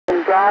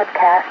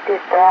broadcast is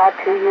brought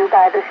to you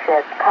by the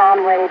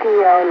Shitcom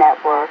Radio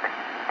Network.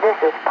 This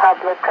is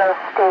public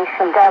coast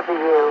station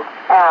WLO,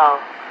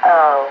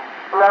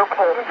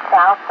 located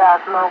south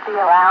of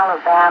Mobile,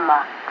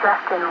 Alabama,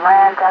 just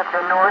inland of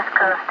the north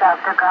coast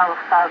of the Gulf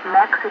of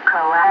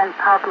Mexico, and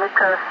public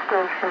coast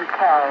station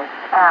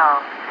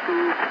KLC,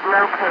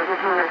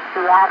 located near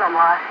Seattle,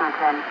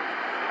 Washington.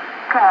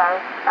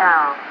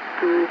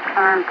 KLC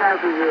and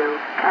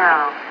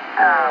WLO.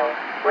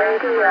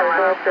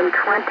 Radio open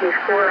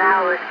 24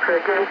 hours per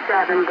day,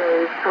 7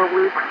 days per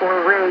week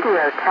for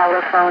radio,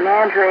 telephone,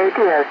 and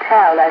radio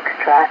telex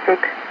traffic.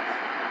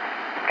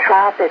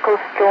 Tropical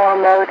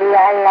Storm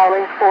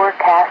WLO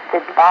Forecast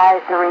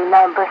Advisory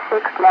Number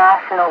 6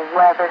 National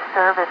Weather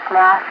Service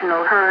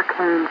National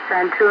Hurricane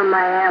Center,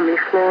 Miami,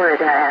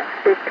 Florida at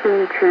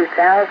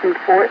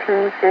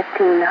 15/2014,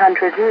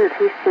 1500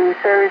 UTC,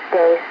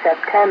 Thursday,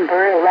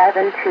 September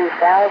 11,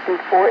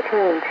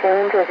 2014.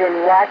 Changes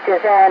in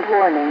watches and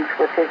warnings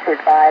with this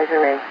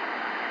advisory.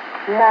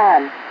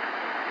 None.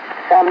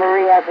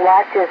 Summary of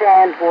watches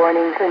and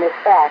warnings in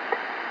effect.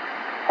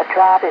 A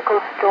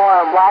tropical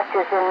storm watch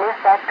is in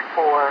effect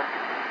for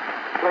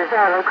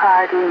Lizardo,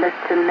 Cardenas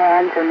to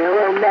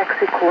Manzanillo,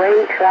 Mexico.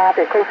 A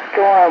tropical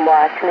storm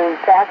watch means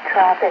that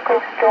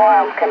tropical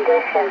storm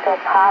conditions are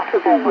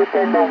possible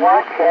within the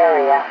watch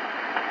area,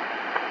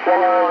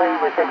 generally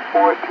within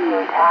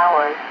 48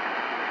 hours.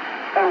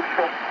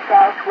 Interests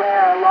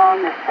elsewhere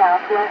along the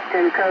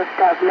southwestern coast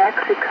of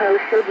Mexico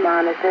should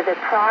monitor the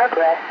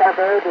progress of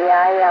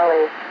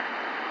ODILE.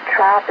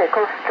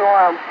 Tropical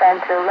Storm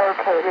Center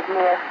located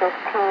near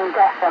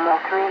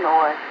 15.3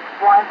 north,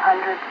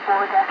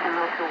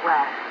 104.2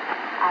 west.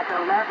 At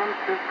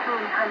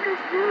 11:1500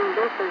 Zoom,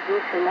 the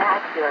position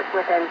accurate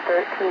within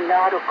 13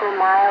 nautical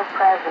miles,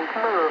 present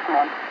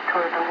movement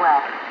toward the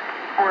west.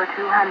 For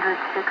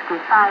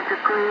 265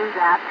 degrees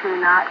at 2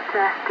 knots,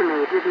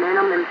 estimated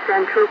minimum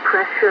central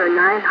pressure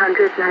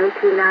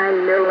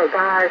 999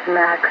 millibars,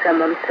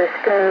 maximum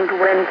sustained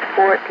winds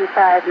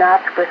 45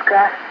 knots with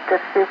gusts to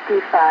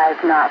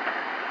 55 knots.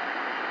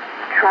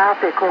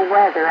 Tropical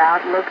Weather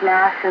Outlook.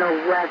 National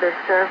Weather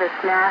Service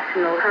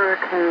National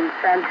Hurricane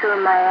Center,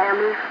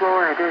 Miami,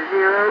 Florida,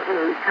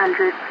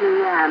 0800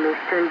 p.m.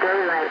 Eastern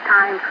Daylight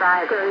Time,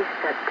 Friday,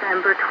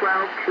 September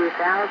 12,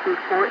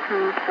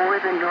 2014, for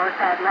the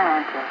North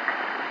Atlantic,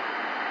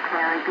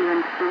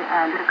 Caribbean Sea,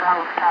 and the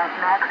Gulf of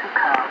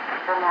Mexico.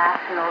 The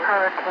National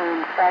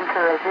Hurricane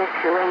Center is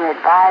issuing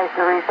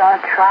advisories on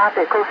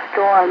Tropical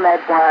Storm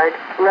Edward,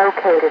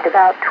 located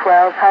about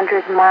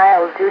 1,200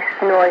 miles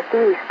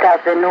northeast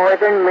of the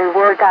northern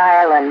Leeward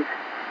Islands.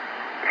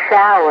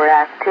 Shower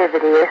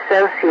activity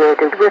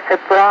associated with a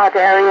broad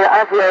area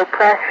of low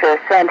pressure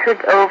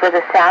centered over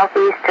the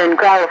southeastern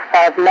Gulf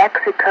of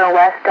Mexico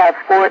west of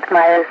Fort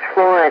Myers,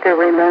 Florida,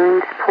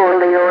 remains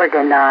poorly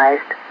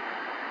organized.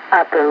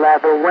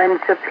 Upper-level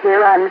winds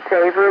appear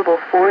unfavorable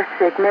for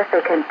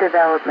significant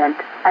development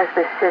as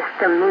the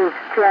system moves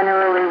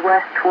generally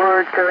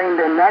westward during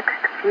the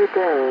next few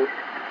days.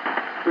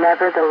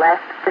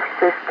 Nevertheless, the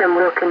system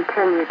will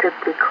continue to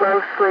be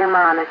closely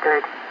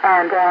monitored,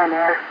 and an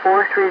Air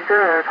Force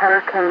Reserve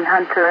Hurricane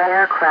Hunter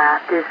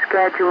aircraft is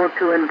scheduled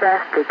to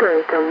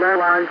investigate the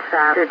low on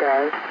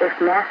Saturday, if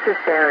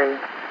necessary.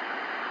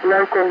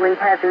 Locally,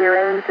 heavy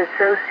rains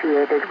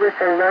associated with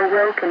the low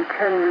will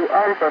continue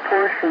over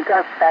portions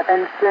of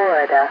southern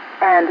Florida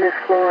and the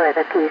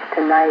Florida Keys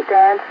tonight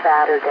and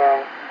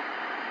Saturday.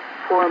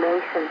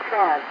 Formation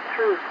chance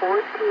through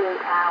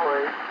 48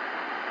 hours.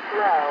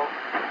 Low,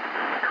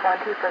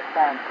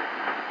 20%.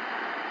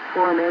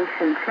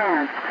 Formation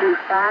chance through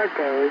 5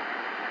 days.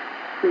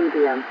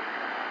 Medium,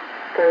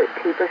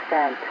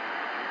 30%.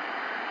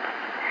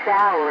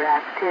 Shower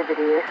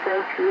activity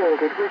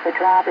associated with a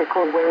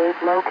tropical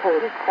wave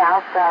located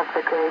south of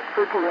the Cape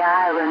Verde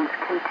Islands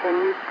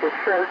continues to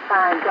show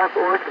signs of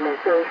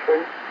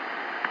organization.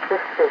 The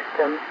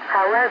system,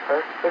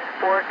 however, is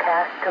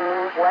forecast to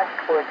move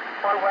westward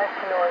or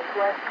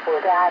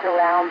west-northwestward at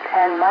around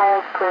 10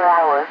 miles per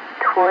hour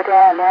toward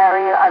an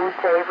area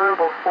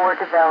unfavorable for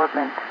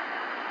development.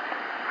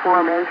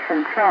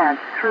 Formation chance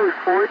through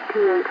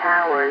 48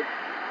 hours.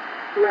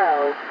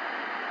 Low,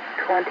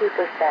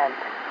 20%.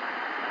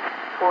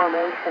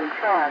 Formation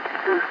chance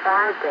through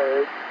 5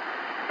 days.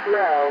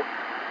 Low,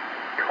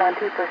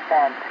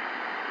 20%.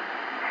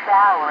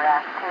 Shower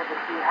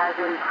activity has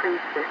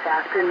increased this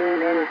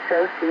afternoon in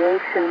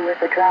association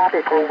with a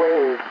tropical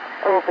wave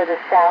over the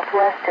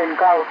southwestern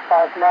Gulf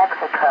of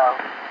Mexico.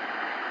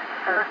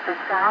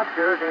 Surface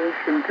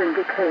observations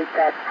indicate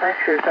that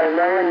pressures are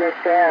low in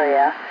this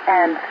area,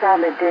 and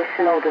some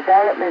additional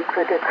development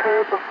could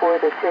occur before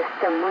the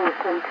system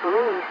moves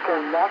into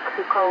eastern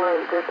Mexico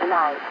later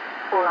tonight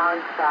or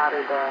on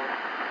Saturday.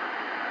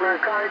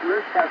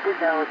 Regardless of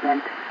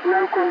development,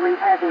 locally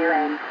heavy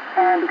rain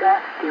and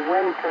gusty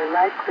winds are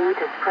likely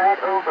to spread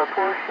over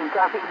portions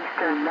of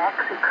eastern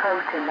Mexico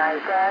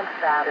tonight and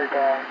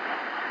Saturday.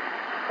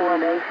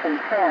 Formation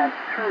chance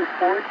through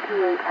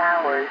 48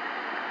 hours.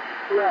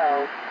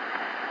 Low,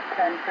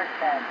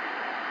 10%.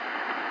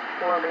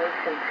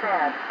 Formation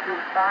chance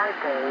through 5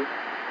 days.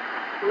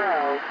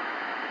 Low,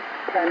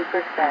 10%.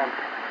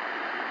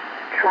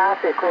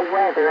 Tropical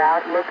weather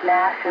outlook.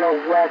 National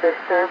Weather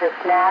Service.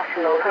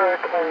 National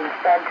Hurricane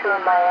Center,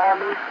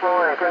 Miami,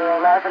 Florida.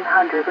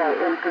 1100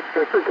 a.m.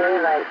 Pacific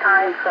Daylight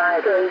Time,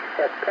 Friday,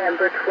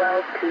 September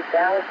 12,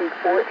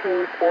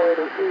 2014, for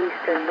the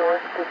Eastern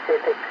North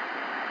Pacific.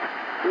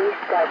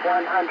 East at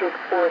 140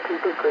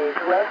 degrees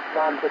west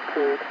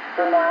longitude.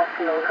 The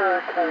National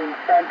Hurricane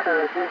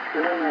Center is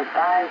issuing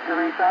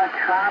advisories on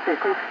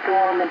Tropical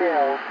Storm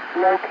Adele,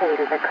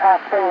 located a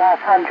couple of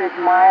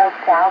 100 miles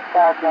south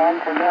of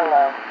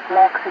Manzanillo,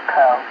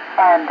 Mexico,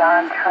 and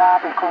on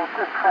Tropical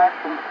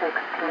Depression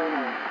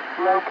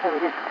 16,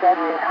 located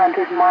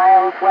 700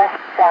 miles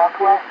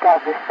west-southwest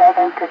of the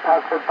southern tip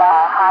of the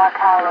Baja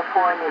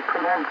California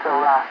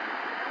Peninsula.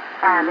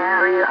 An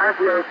area of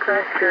low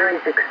pressure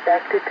is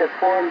expected to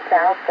form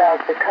south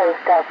of the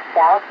coast of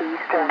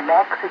southeastern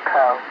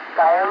Mexico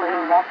by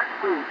early next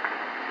week.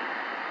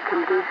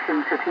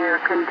 Conditions appear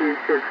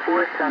conducive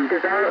for some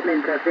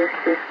development of this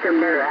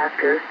system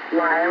thereafter,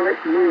 while it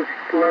moves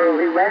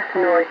slowly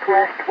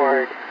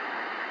west-northwestward.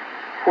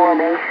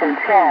 Formation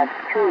chance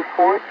through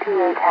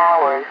 48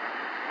 hours.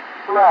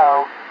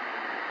 Low,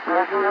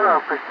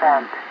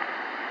 0%.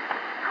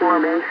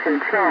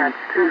 Formation chance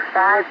through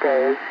 5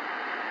 days.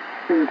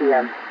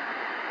 Medium,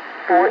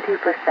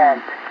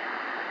 40%.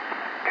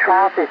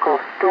 Tropical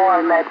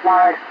Storm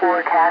Edward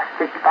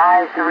Forecast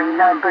Advisory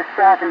Number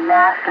 7.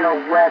 National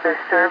Weather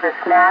Service.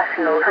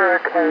 National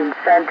Hurricane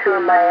Center,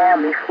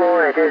 Miami,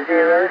 Florida.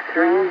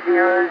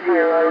 0300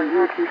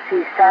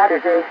 UTC,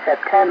 Saturday,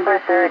 September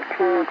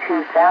 13,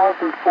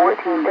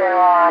 2014. There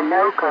are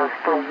no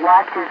coastal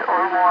watches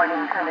or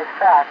warnings in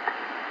effect.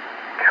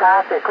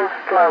 Tropical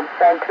Storm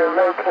Center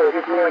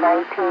located near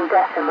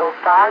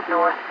 19.5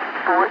 north,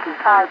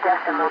 45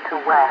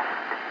 west,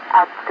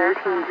 at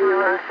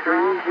 13:03:00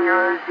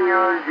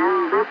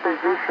 Zulu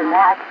position,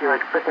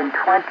 accurate within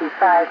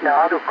 25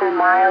 nautical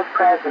miles.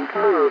 Present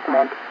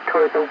movement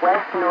toward the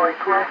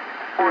west-northwest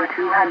for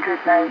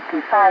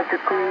 295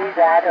 degrees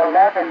at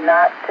 11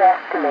 knots.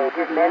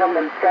 Estimated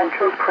minimum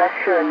central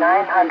pressure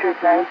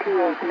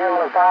 998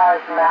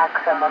 millibars.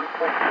 Maximum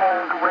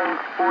sustained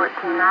winds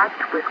 14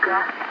 knots with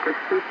gusts to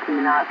 50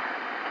 knots.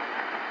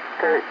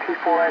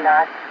 34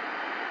 knots.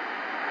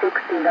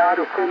 60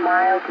 nautical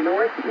miles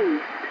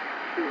northeast,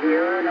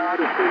 0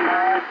 nautical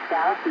miles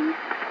southeast,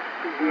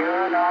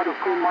 0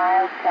 nautical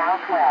miles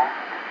southwest,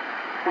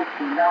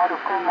 50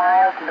 nautical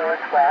miles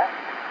northwest,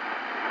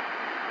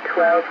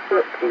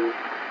 1250,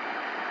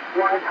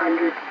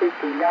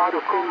 150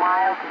 nautical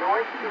miles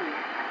northeast,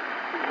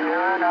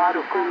 0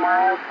 nautical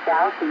miles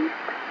southeast,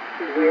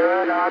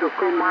 0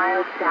 nautical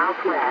miles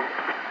southwest,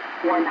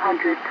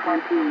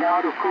 120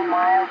 nautical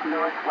miles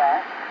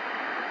northwest.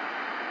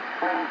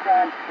 Wind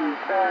chances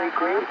vary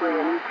greatly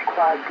in each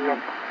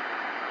quadrant.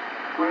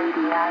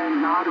 Radii and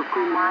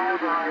nautical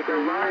miles are the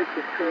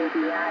largest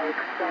radii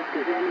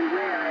expected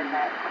anywhere in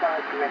that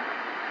quadrant.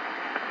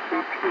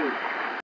 Repeat.